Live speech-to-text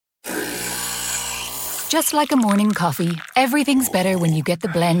Just like a morning coffee, everything's better when you get the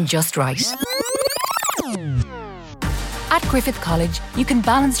blend just right. At Griffith College, you can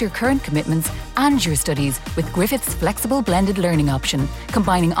balance your current commitments and your studies with Griffith's flexible blended learning option,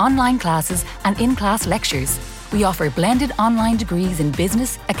 combining online classes and in-class lectures. We offer blended online degrees in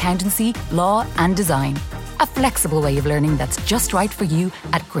business, accountancy, law and design. A flexible way of learning that's just right for you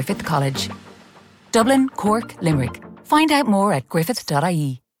at Griffith College. Dublin, Cork, Limerick. Find out more at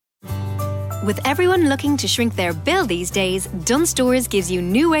griffith.ie. With everyone looking to shrink their bill these days, Dunnes Stores gives you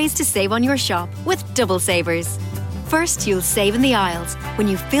new ways to save on your shop with double savers. First, you'll save in the aisles when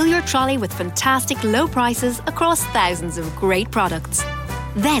you fill your trolley with fantastic low prices across thousands of great products.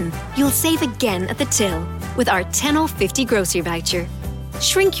 Then, you'll save again at the till with our 10 off 50 grocery voucher.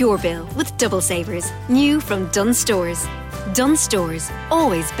 Shrink your bill with double savers, new from Dunnes Stores. Dunnes Stores,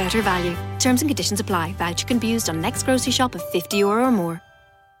 always better value. Terms and conditions apply. Voucher can be used on next grocery shop of €50 or more.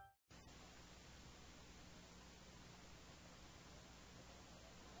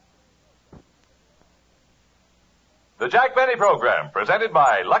 The Jack Benny Program, presented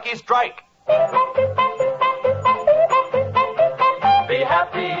by Lucky Strike. Be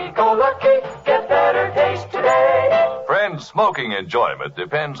happy, go lucky, get better taste today. Friends, smoking enjoyment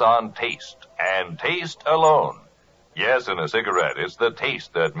depends on taste, and taste alone. Yes, in a cigarette, it's the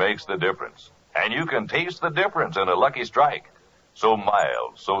taste that makes the difference. And you can taste the difference in a Lucky Strike. So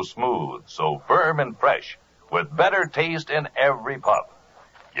mild, so smooth, so firm and fresh, with better taste in every puff.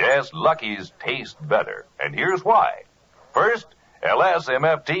 Yes, Lucky's taste better, and here's why. First,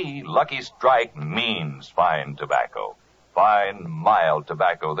 LSMFT Lucky Strike means fine tobacco. Fine, mild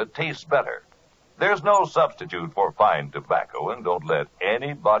tobacco that tastes better. There's no substitute for fine tobacco, and don't let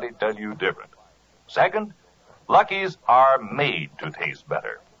anybody tell you different. Second, Lucky's are made to taste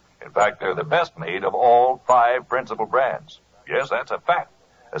better. In fact, they're the best made of all 5 principal brands. Yes, that's a fact.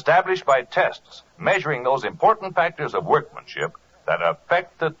 Established by tests measuring those important factors of workmanship that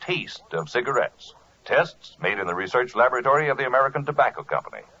affect the taste of cigarettes. Tests made in the research laboratory of the American Tobacco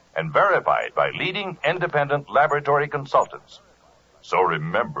Company and verified by leading independent laboratory consultants. So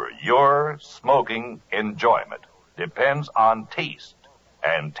remember, your smoking enjoyment depends on taste,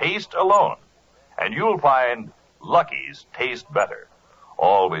 and taste alone. And you'll find Lucky's taste better.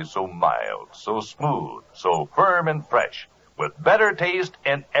 Always so mild, so smooth, so firm and fresh, with better taste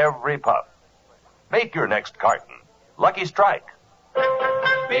in every puff. Make your next carton Lucky Strike.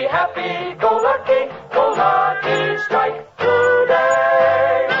 Be happy, go lucky strike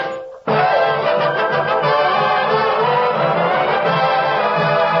today.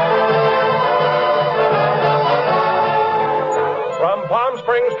 From Palm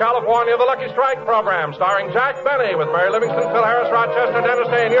Springs, California, the Lucky Strike program, starring Jack Benny with Mary Livingston, Phil Harris, Rochester, Dennis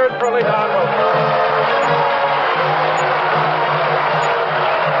Day, and yours truly, Don Wilson.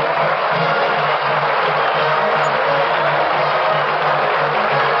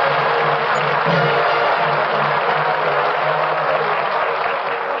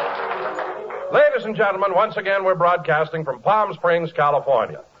 Ladies and gentlemen, once again, we're broadcasting from Palm Springs,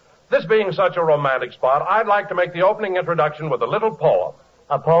 California. This being such a romantic spot, I'd like to make the opening introduction with a little poem.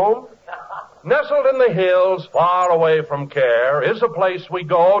 A poem? Nestled in the hills, far away from care, is a place we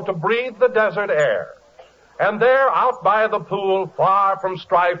go to breathe the desert air. And there, out by the pool, far from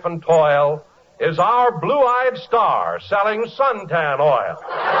strife and toil, is our blue-eyed star selling suntan oil.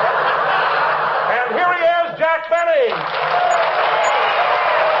 And here he is, Jack Benny.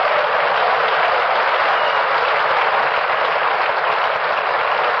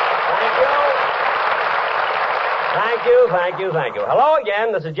 Thank you. Hello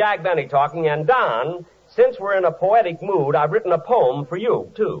again, this is Jack Benny talking, and Don, since we're in a poetic mood, I've written a poem for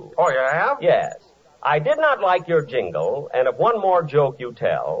you, too. Oh, you have? Yes. I did not like your jingle, and if one more joke you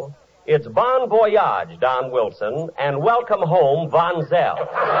tell, it's Bon Voyage, Don Wilson, and welcome home, Von Zell. So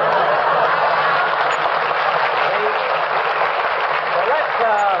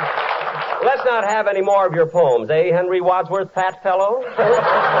let's not have any more of your poems, eh, Henry Wadsworth, fat fellow?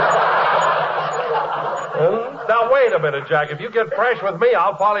 Now, wait a minute, Jack. If you get fresh with me,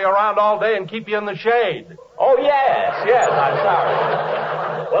 I'll follow you around all day and keep you in the shade. Oh, yes, I'm sorry.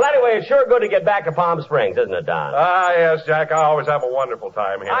 Well, anyway, it's sure good to get back to Palm Springs, isn't it, Don? Yes, Jack. I always have a wonderful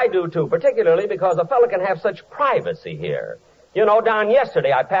time here. I do, too, particularly because a fellow can have such privacy here. You know, Don,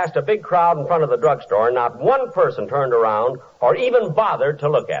 yesterday I passed a big crowd in front of the drugstore, and not one person turned around or even bothered to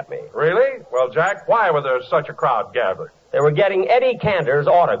look at me. Really? Well, Jack, why was there such a crowd gathered? They were getting Eddie Cantor's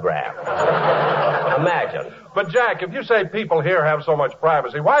autograph. Imagine. But, Jack, if you say people here have so much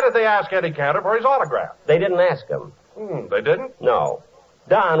privacy, why did they ask Eddie Cantor for his autograph? They didn't ask him. They didn't? No.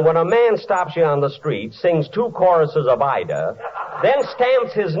 Don, when a man stops you on the street, sings 2 choruses of Ida, then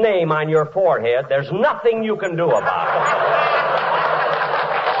stamps his name on your forehead, there's nothing you can do about it.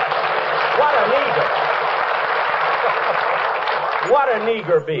 What an eager. What an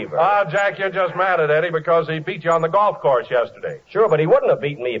eager beaver. Jack, you're just mad at Eddie because he beat you on the golf course yesterday. Sure, but he wouldn't have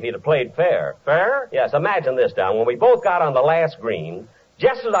beaten me if he'd have played fair. Fair? Yes, imagine this, Don. When we both got on the last green,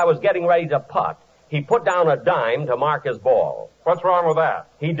 just as I was getting ready to putt, he put down a dime to mark his ball. What's wrong with that?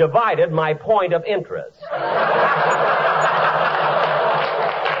 He divided my point of interest. Then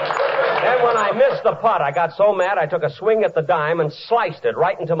when I missed the putt, I got so mad I took a swing at the dime and sliced it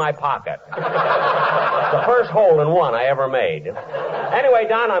right into my pocket. The first hole in one I ever made. Anyway,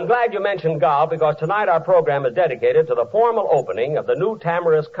 Don, I'm glad you mentioned golf because tonight our program is dedicated to the formal opening of the new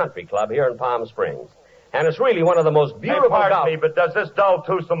Tamarisk Country Club here in Palm Springs. And it's really one of the most beautiful pardon me, but does this dull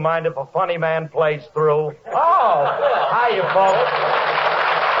twosome mind if a funny man plays through? Oh, Hiya, folks.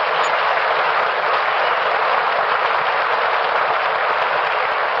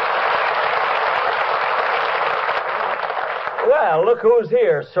 well, look who's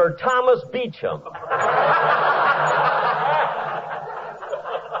here, Sir Thomas Beecham.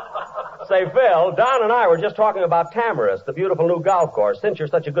 Say, Phil, Don and I were just talking about Tamarisk, the beautiful new golf course. Since you're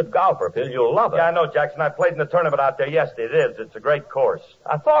such a good golfer, Phil, you'll love it. Yeah, I know, Jackson. I played in the tournament out there yesterday. It is. It's a great course.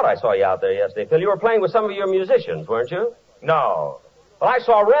 I thought I saw you out there yesterday, Phil. You were playing with some of your musicians, weren't you? No. Well, I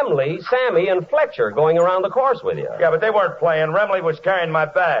saw Remley, Sammy, and Fletcher going around the course with you. Yeah, but they weren't playing. Remley was carrying my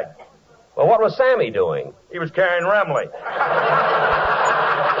bag. Well, what was Sammy doing? He was carrying Remley.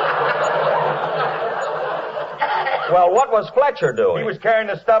 Well, what was Fletcher doing? He was carrying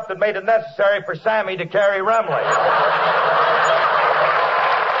the stuff that made it necessary for Sammy to carry Remley.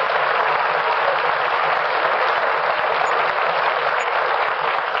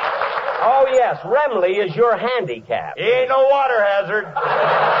 Oh, yes, Remley is your handicap. He ain't no water hazard.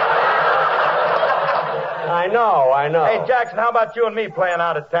 I know. Hey, Jackson, how about you and me playing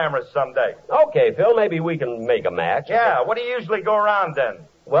out at Tamarisk someday? Okay, Phil, maybe we can make a match. Yeah, what do you usually go around then?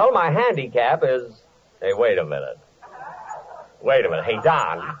 Well, my handicap is... Hey, wait a minute. Hey,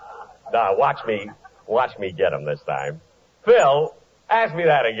 Don, watch me get him this time. Phil, ask me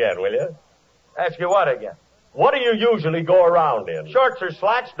that again, will you? Ask you what again? What do you usually go around in? Shorts or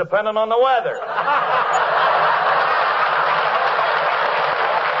slacks, depending on the weather.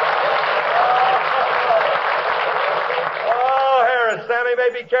 Oh, Harris, Sammy may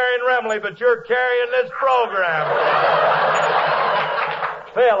be carrying Remley, but you're carrying this program.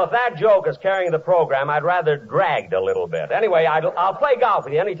 Phil, if that joke is carrying the program, I'd rather dragged a little bit. Anyway, I'll play golf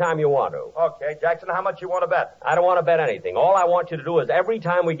with you anytime you want to. Okay, Jackson, how much you want to bet? I don't want to bet anything. All I want you to do is every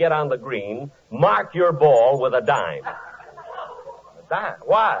time we get on the green, mark your ball with a dime. A dime?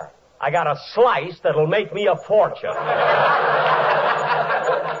 Why? I got a slice that'll make me a fortune.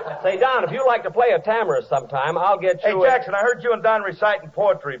 Say, Don, if you'd like to play at Tamarisk sometime, I'll get you... Hey, Jackson, I heard you and Don reciting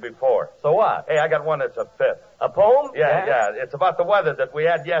poetry before. So what? Hey, I got one that's a fifth. A poem? Yeah. It's about the weather that we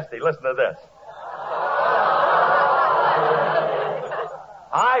had yesterday. Listen to this.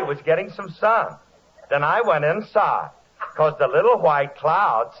 I was getting some sun. Then I went inside, 'cause the little white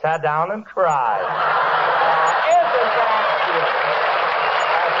cloud sat down and cried. Isn't that cute?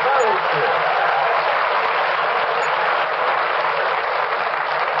 That's very cute.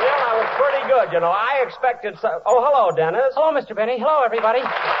 Well, I was pretty good, you know. I expected some... Oh, hello, Dennis. Hello, Mr. Benny. Hello, everybody.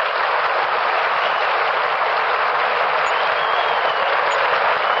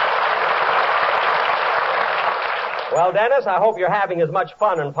 Well, Dennis, I hope you're having as much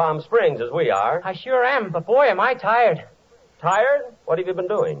fun in Palm Springs as we are. I sure am, but boy, am I tired. Tired? What have you been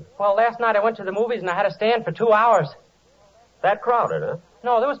doing? Well, last night I went to the movies and I had to stand for 2 hours. That crowded, huh?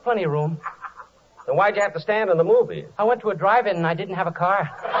 No, there was plenty of room. Then why'd you have to stand in the movies? I went to a drive-in and I didn't have a car.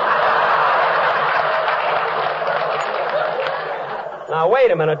 Now, wait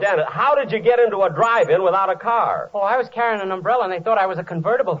a minute, Dennis. How did you get into a drive-in without a car? Oh, I was carrying an umbrella and they thought I was a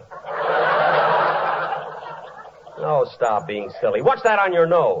convertible. Oh, stop being silly. What's that on your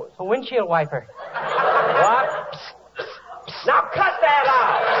nose? A windshield wiper. What? Now cut that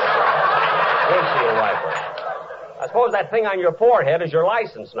out! Windshield wiper. I suppose that thing on your forehead is your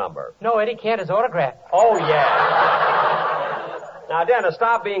license number. No, Eddie can't his autograph. Oh, yeah. Now, Dennis,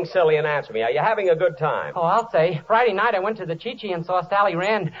 stop being silly and answer me. Are you having a good time? Oh, I'll say. Friday night I went to the Chi-Chi and saw Sally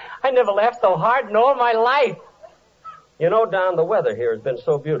Rand. I never laughed so hard in all my life. You know, Don, the weather here has been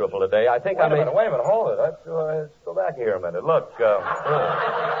so beautiful today. I think Wait a minute, hold it. Let's go back here a minute. Look,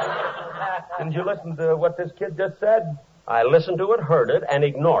 didn't you listen to what this kid just said? I listened to it, heard it, and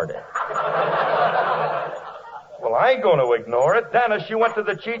ignored it. Well, I ain't going to ignore it. Dennis, you went to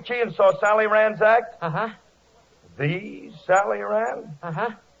the Chi-Chi and saw Sally Rand's act? Uh-huh. The Sally Rand? Uh-huh.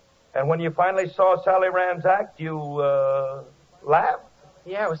 And when you finally saw Sally Rand's act, you, laughed?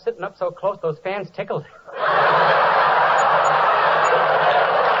 Yeah, I was sitting up so close those fans tickled.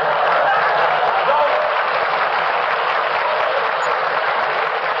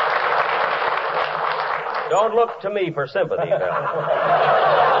 Don't look to me for sympathy, Bill.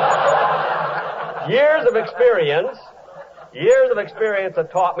 Years of experience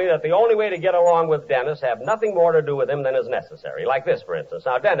have taught me that the only way to get along with Dennis have nothing more to do with him than is necessary. Like this, for instance.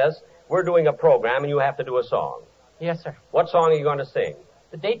 Now, Dennis, we're doing a program and you have to do a song. Yes, sir. What song are you going to sing?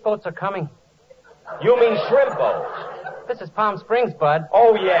 The date boats are coming. You mean shrimp boats? This is Palm Springs, Bud.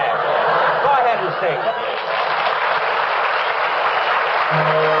 Oh, yeah. Go ahead and sing.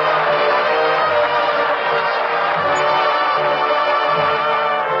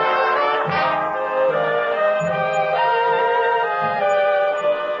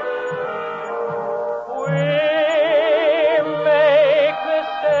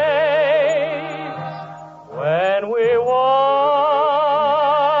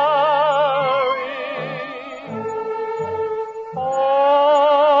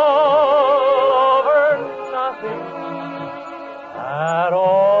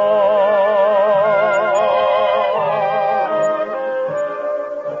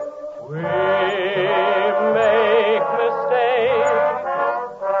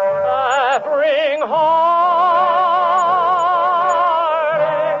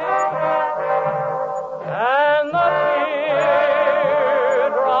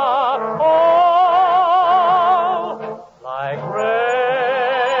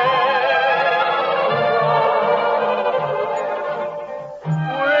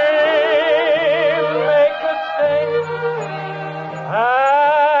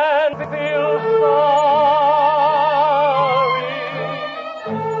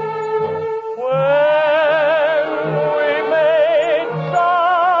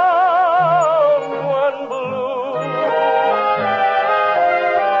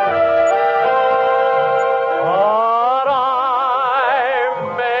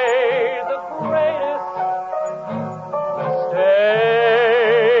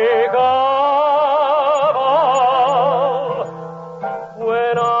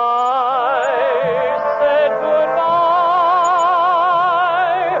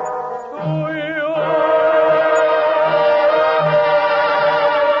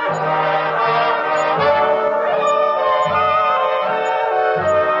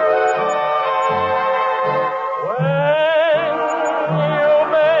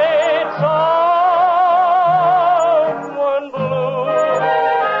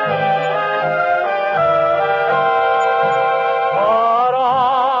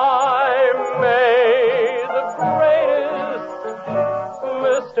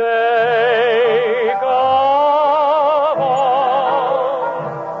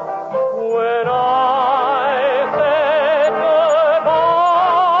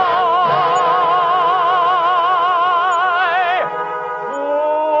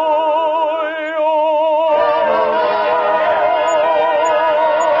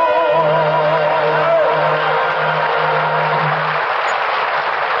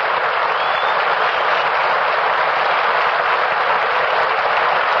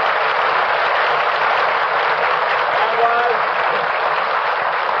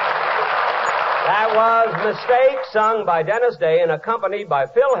 Mistake, sung by Dennis Day and accompanied by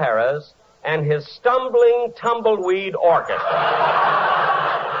Phil Harris and his stumbling tumbleweed orchestra.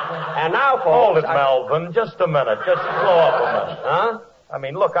 And now, folks... Hold it, Melvin. Just a minute. Just slow up a minute. Huh? I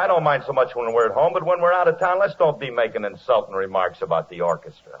mean, look, I don't mind so much when we're at home, but when we're out of town, let's don't be making insulting remarks about the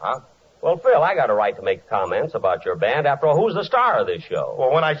orchestra, huh? Well, Phil, I got a right to make comments about your band. After all, who's the star of this show?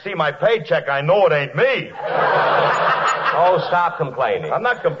 Well, when I see my paycheck, I know it ain't me. Oh, stop complaining. I'm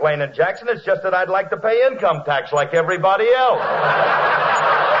not complaining, Jackson. It's just that I'd like to pay income tax like everybody else.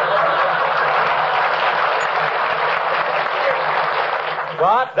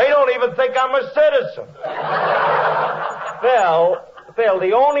 What? They don't even think I'm a citizen. Phil,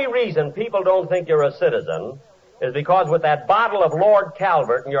 the only reason people don't think you're a citizen is because with that bottle of Lord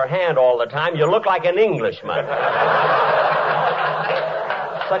Calvert in your hand all the time, you look like an Englishman.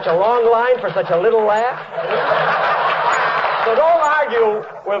 Such a long line for such a little laugh. So don't argue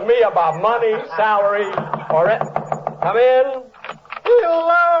with me about money, salary, or... Come in.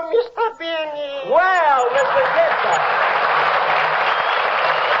 Hello, Mr. Benny. Well, Mr. Kitzel.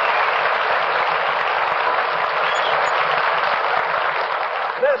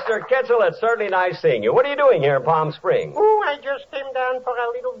 Mr. Kitzel, it's certainly nice seeing you. What are you doing here in Palm Springs? Oh, I just came down for a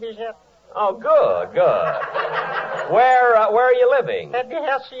little visit. Oh, good. Where are you living? At the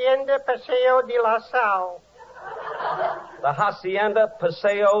Hacienda Paseo de la Sal. The Hacienda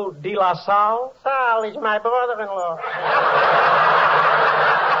Paseo de la Sal? Sal is my brother-in-law.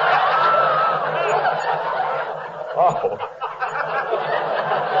 Oh.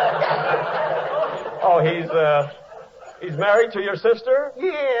 Oh, he's married to your sister?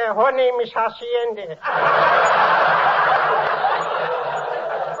 Yeah, her name is Hacienda.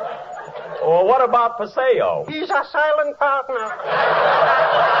 Well, what about Paseo? He's a silent partner.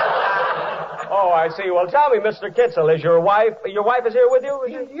 Oh, I see. Well, tell me, Mr. Kitzel, is your wife is here with you?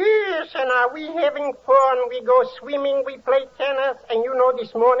 Yes, and we having fun. We go swimming, we play tennis, and you know,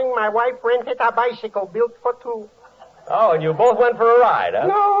 this morning my wife rented a bicycle built for two. Oh, and you both went for a ride, huh?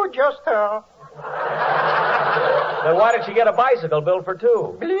 No, just her. Then why did she get a bicycle built for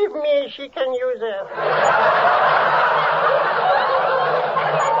two? Believe me, she can use it.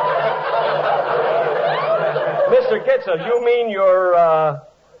 Mr. Kitzel, you mean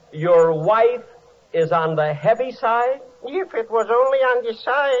your wife is on the heavy side? If it was only on the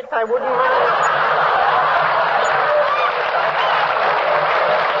side, I wouldn't mind.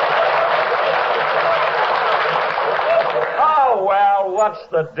 Oh, well, what's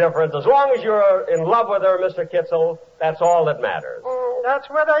the difference? As long as you're in love with her, Mr. Kitzel, that's all that matters. That's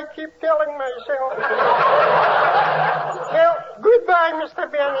what I keep telling myself. Well, goodbye, Mr.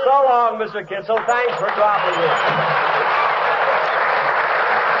 Benny. So long, Mr. Kitzel. Thanks for dropping in.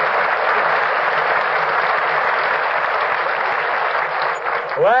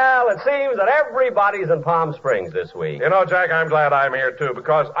 Well, it seems that everybody's in Palm Springs this week. You know, Jack, I'm glad I'm here, too,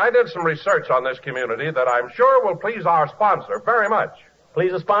 because I did some research on this community that I'm sure will please our sponsor very much.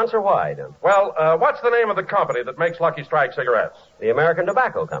 Please a sponsor? Why, then? Well, what's the name of the company that makes Lucky Strike cigarettes? The American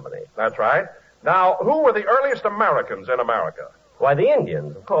Tobacco Company. That's right. Now, who were the earliest Americans in America? Why, the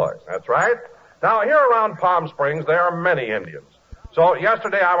Indians, of course. That's right. Now, here around Palm Springs, there are many Indians. So,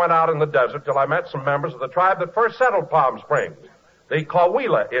 yesterday I went out in the desert till I met some members of the tribe that first settled Palm Springs, the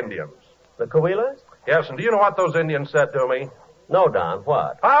Coahuila Indians. The Coahuilas? Yes, and do you know what those Indians said to me? No, Don,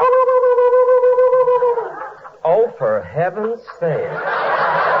 what? Oh, for heaven's sake.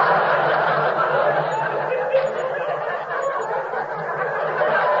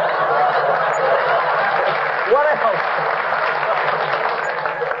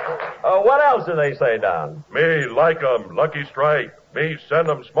 What else do they say, Don? Me like 'em, Lucky Strike. Me send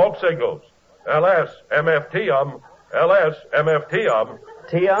 'em smoke signals. LS, MFT 'em. LS, MFT 'em.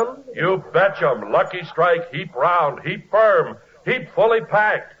 T-um? You betch 'em. Lucky Strike, heap round, heap firm, heap fully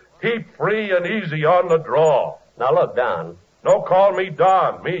packed, heap free and easy on the draw. Now look, Don. No call me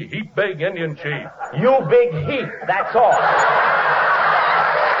Don. Me heap big Indian chief. You big heap, that's all.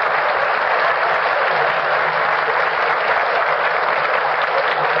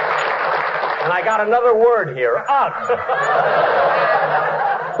 And I got another word here. Ugh.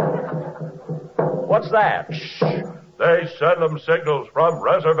 What's that? Shh. They send 'em signals from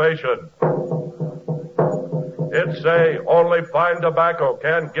reservation. It say only fine tobacco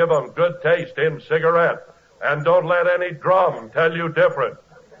can give 'em good taste in cigarette. And don't let any drum tell you different.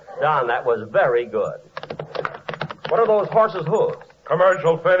 Don, that was very good. What are those horses' hooves?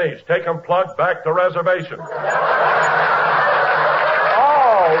 Commercial finished. Take 'em plugged back to reservation. Oh,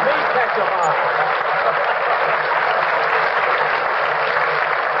 me catch 'em up.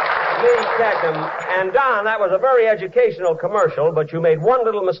 Me catch 'em. And Don, that was a very educational commercial, but you made one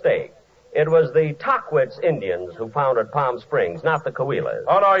little mistake. It was the Tockwitz Indians who founded Palm Springs, not the Coahuilas.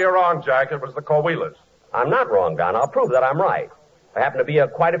 Oh, no, you're wrong, Jack. It was the Coahuilas. I'm not wrong, Don. I'll prove that I'm right. There happen to be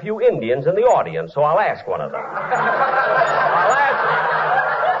quite a few Indians in the audience, so I'll ask one of them.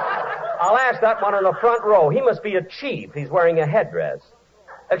 I'll ask that one in the front row. He must be a chief. He's wearing a headdress.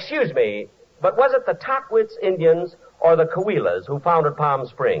 Excuse me, but was it the Tockwitz Indians or the Coahuilas who founded Palm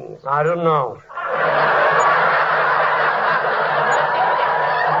Springs? I don't know.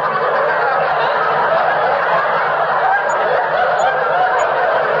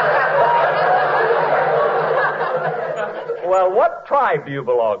 Well, what tribe do you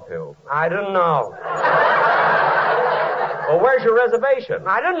belong to? I don't know. Well, where's your reservation?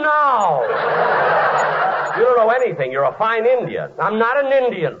 I don't know. You don't know anything. You're a fine Indian. I'm not an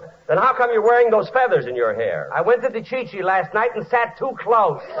Indian. Then how come you're wearing those feathers in your hair? I went to the Chi-Chi last night and sat too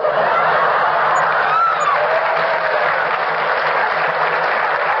close.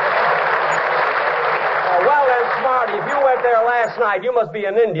 Well then, Smarty, if you went there last night, you must be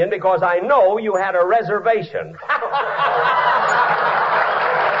an Indian because I know you had a reservation.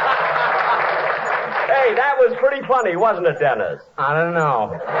 Hey, that was pretty funny, wasn't it, Dennis? I don't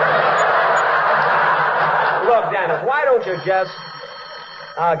know. Look, Dennis, why don't you just...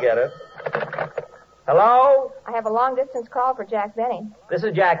 I'll get it. Hello? I have a long-distance call for Jack Benny. This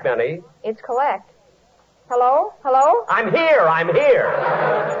is Jack Benny. It's collect. Hello? Hello? I'm here.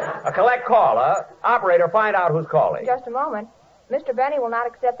 A collect call, Operator, find out who's calling. Just a moment. Mr. Benny will not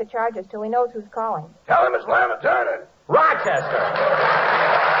accept the charges till he knows who's calling. Tell him it's Lana Turner. Rochester.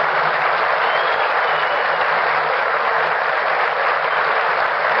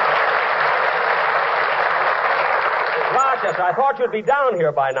 Rochester, I thought you'd be down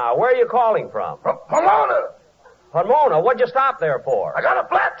here by now. Where are you calling from? From Pomona. Pomona? What'd you stop there for? I got a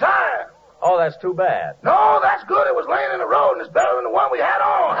flat tire. Oh, that's too bad. No, that's good. It was laying in the road, and it's better than the one we had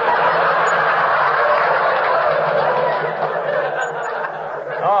on.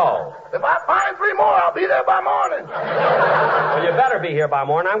 Oh. If I find 3 more, I'll be there by morning. Well, you better be here by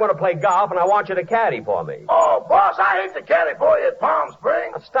morning. I'm going to play golf, and I want you to caddy for me. Oh, boss, I hate to caddy for you at Palm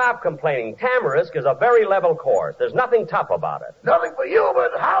Springs. Stop complaining. Tamarisk is a very level course. There's nothing tough about it. Nothing for you,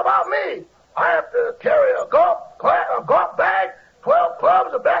 but how about me? I have to carry a golf bag, 12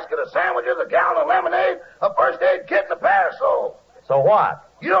 clubs, a basket of sandwiches, a gallon of lemonade, a first aid kit, and a parasol. So what?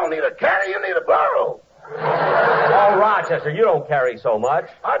 You don't need a caddy, you need a burro. Oh, Rochester, you don't carry so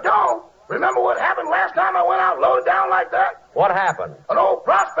much. I don't. Remember what happened last time I went out loaded down like that? What happened? An old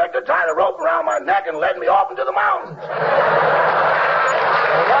prospector tied a rope around my neck and led me off into the mountains.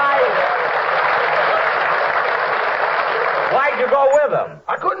 Why'd you go with him?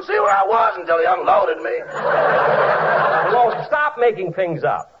 I couldn't see where I was until he unloaded me. Well, stop making things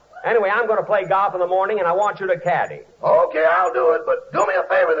up. Anyway, I'm going to play golf in the morning, and I want you to caddy. Okay, I'll do it, but do me a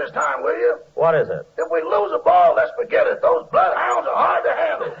favor this time, will you? What is it? If we lose a ball, let's forget it. Those bloodhounds are hard to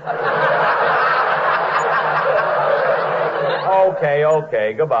handle.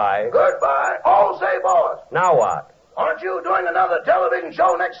 Okay. Goodbye. Goodbye. Oh, say, boss. Now what? Aren't you doing another television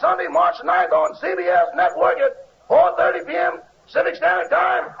show next Sunday, March 9th on CBS Network at 4:30 p.m. Pacific Standard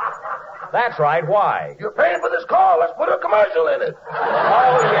Time? That's right. Why? You're paying for this call. Let's put a commercial in it.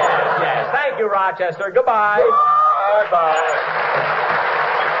 Oh, yes. Thank you, Rochester. Goodbye. Bye-bye.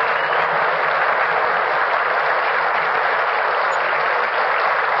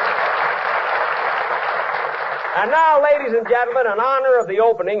 And now, ladies and gentlemen, in honor of the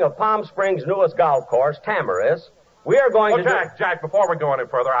opening of Palm Springs' newest golf course, Tamarisk, we are going to Jack, before we go any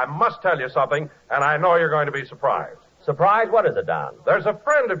further, I must tell you something, and I know you're going to be surprised. Surprise? What is it, Don? There's a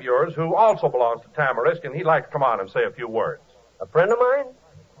friend of yours who also belongs to Tamarisk, and he'd like to come on and say a few words. A friend of mine?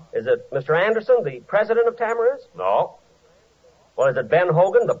 Is it Mr. Anderson, the president of Tamarisk? No. Well, is it Ben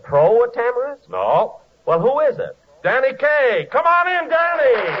Hogan, the pro at Tamarisk? No. Well, who is it? Danny Kaye. Come on in,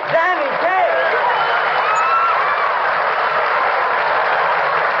 Danny. Danny Kaye.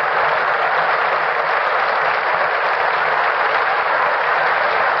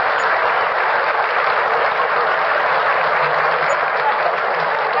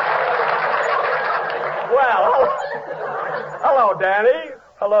 Hello, Danny.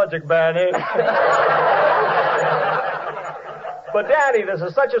 Hello, Jack Benny. But, Danny, this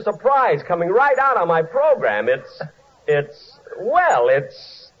is such a surprise coming right out on my program. It's...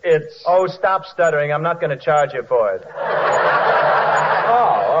 Oh, stop stuttering. I'm not going to charge you for it.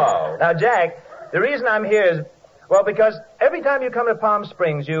 Oh. Now, Jack, the reason I'm here is, well, because every time you come to Palm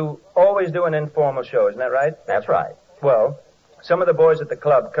Springs, you always do an informal show. Isn't that right? That's right. Well, some of the boys at the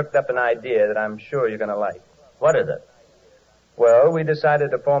club cooked up an idea that I'm sure you're going to like. What is it? Well, we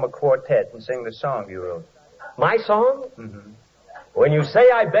decided to form a quartet and sing the song you wrote. My song? Mm-hmm. When you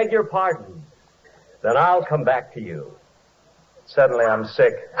say I beg your pardon, then I'll come back to you. Suddenly I'm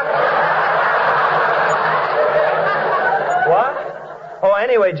sick. What? Oh,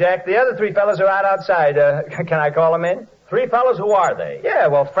 anyway, Jack, the other 3 fellas are out outside. Can I call them in? 3 fellas? Who are they? Yeah,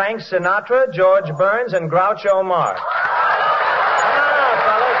 well, Frank Sinatra, George Burns, and Groucho Marx.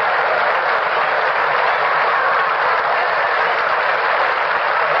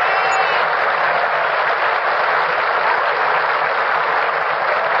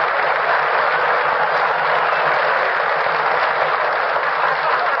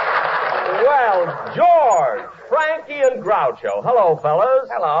 And Groucho. Hello, fellas.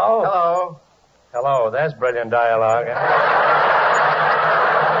 Hello. Hello, that's brilliant dialogue.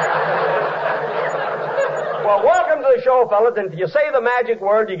 Well, welcome to the show, fellas, and if you say the magic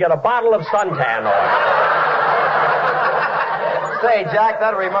word, you get a bottle of suntan oil. Say, Jack,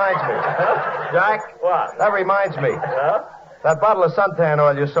 that reminds me. Jack? What? That reminds me. Huh? That bottle of suntan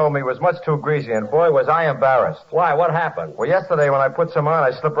oil you sold me was much too greasy, and boy, was I embarrassed. Why? What happened? Well, yesterday when I put some on,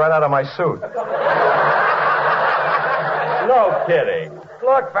 I slipped right out of my suit. No kidding.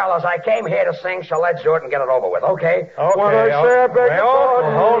 Look, fellas, I came here to sing, so let's do it and get it over with, okay? Okay. When I say I beg your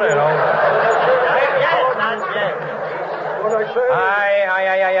pardon. Hold it.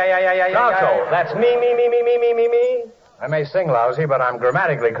 Groucho, that's me. I may sing lousy, but I'm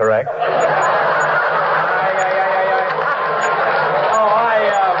grammatically correct.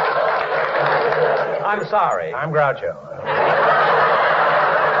 I'm sorry. I'm Groucho.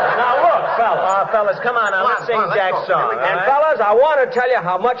 Now, look, fellas. Fellas, come on now. Let's sing Jack's song. And, fellas, I want to tell you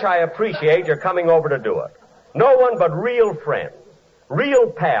how much I appreciate your coming over to do it. No one but real friends, real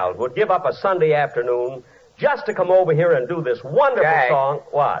pals would give up a Sunday afternoon just to come over here and do this wonderful song.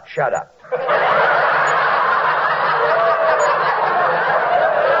 What? Shut up.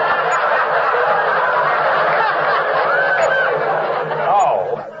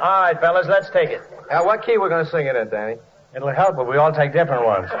 All right, fellas, let's take it. What key we're going to sing it in, Danny? It'll help if we all take different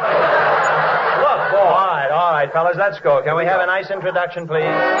ones. Look, boy. All right, fellas, let's go. Can we have a nice introduction, please?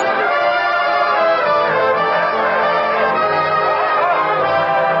 When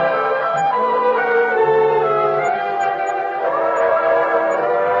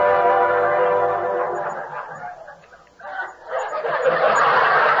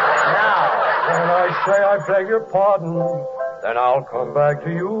I say I beg your pardon, then I'll come back to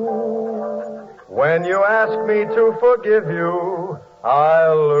you. When you ask me to forgive you,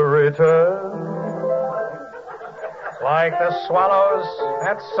 I'll return. Like the swallows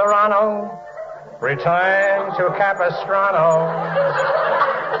at Serrano, return to Capistrano.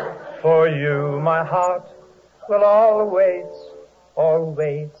 For you, my heart will always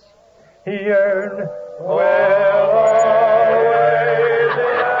yearn. Will always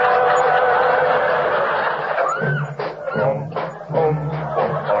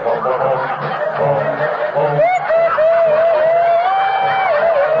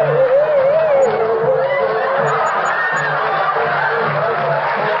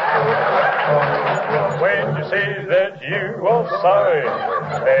When you say that you are sorry,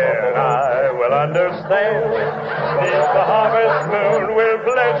 then I will understand. Beneath the harvest moon we'll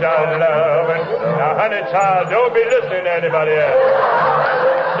pledge our love. And now, honey child, don't be listening to anybody else.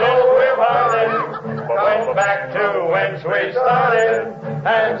 So we're parting, but went back to whence we started.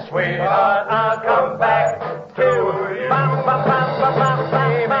 And sweetheart, I'll come back to you.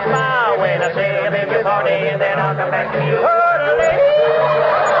 When I say a baby party, then I'll come back to you.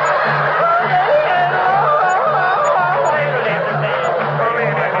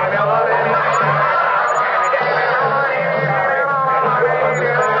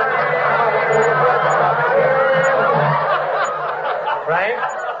 Frank?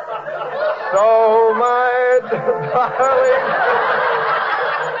 So, my darling,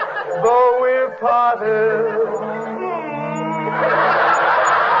 though we've parted,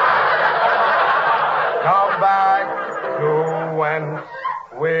 come back to whence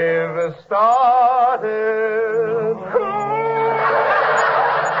we've started.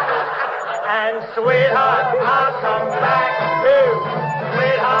 And sweetheart, I'll come back to.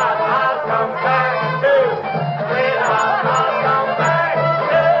 Sweetheart, I'll come back to. Sweetheart, I'll come back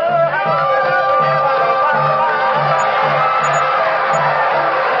to.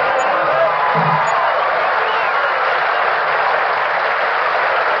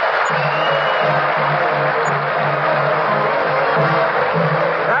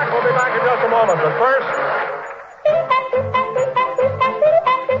 Jack will be back in just a moment, but first...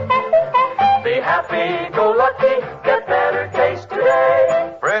 Be happy-go-lucky, get better taste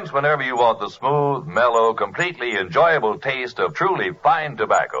today. Friends, whenever you want the smooth, mellow, completely enjoyable taste of truly fine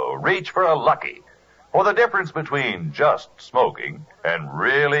tobacco, reach for a Lucky. For the difference between just smoking and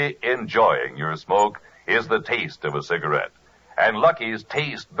really enjoying your smoke is the taste of a cigarette. And Lucky's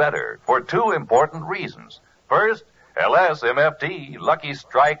taste better for two important reasons. First, LSMFT, Lucky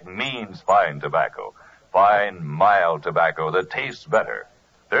Strike means fine tobacco. Fine, mild tobacco that tastes better.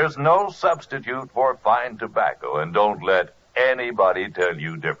 There's no substitute for fine tobacco, and don't let anybody tell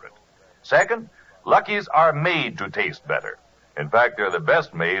you different. Second, Lucky's are made to taste better. In fact, they're the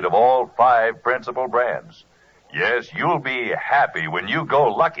best made of all 5 principal brands. Yes, you'll be happy when you go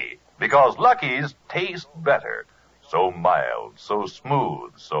Lucky, because Lucky's taste better. So mild, so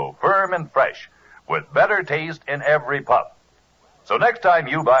smooth, so firm and fresh, with better taste in every puff. So next time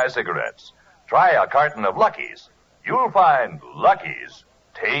you buy cigarettes, try a carton of Lucky's. You'll find Lucky's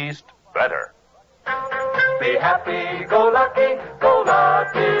taste better. Be happy-go-lucky, go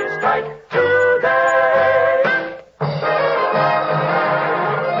Lucky Strike today.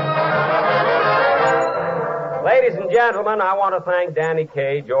 Ladies and gentlemen, I want to thank Danny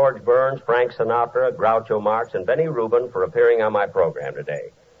Kaye, George Burns, Frank Sinatra, Groucho Marx, and Benny Rubin for appearing on my program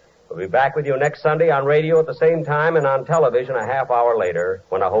today. We'll be back with you next Sunday on radio at the same time and on television a half hour later,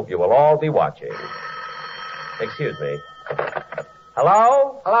 when I hope you will all be watching. Excuse me.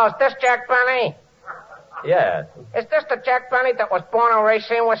 Hello? Hello, is this Jack Benny? Yes. Is this the Jack Benny that was born in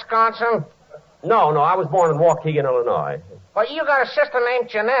Racine, Wisconsin? No, I was born in Waukegan, Illinois. Well, you got a sister named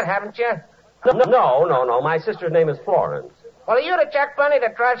Jeanette, haven't you? No. My sister's name is Florence. Well, are you the Jack Benny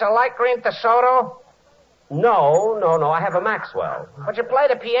that drives a light green DeSoto? No. I have a Maxwell. But you play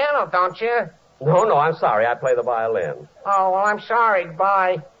the piano, don't you? No, I'm sorry. I play the violin. Oh, well, I'm sorry.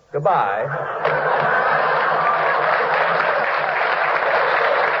 Bye. Goodbye.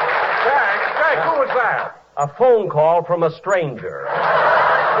 Jack, who was that? A phone call from a stranger.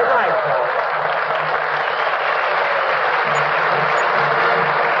 Good night, folks.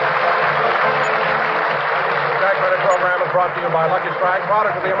 Program is brought to you by Lucky Strike,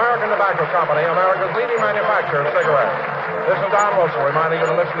 product of the American Tobacco Company, America's leading manufacturer of cigarettes. This is Don Wilson reminding you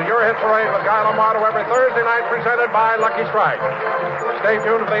to listen to Your Hit Parade with Guy Lombardo every Thursday night, presented by Lucky Strike. Stay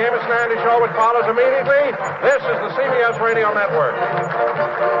tuned for the Amos and Andy Show, which follows immediately. This is the CBS Radio Network.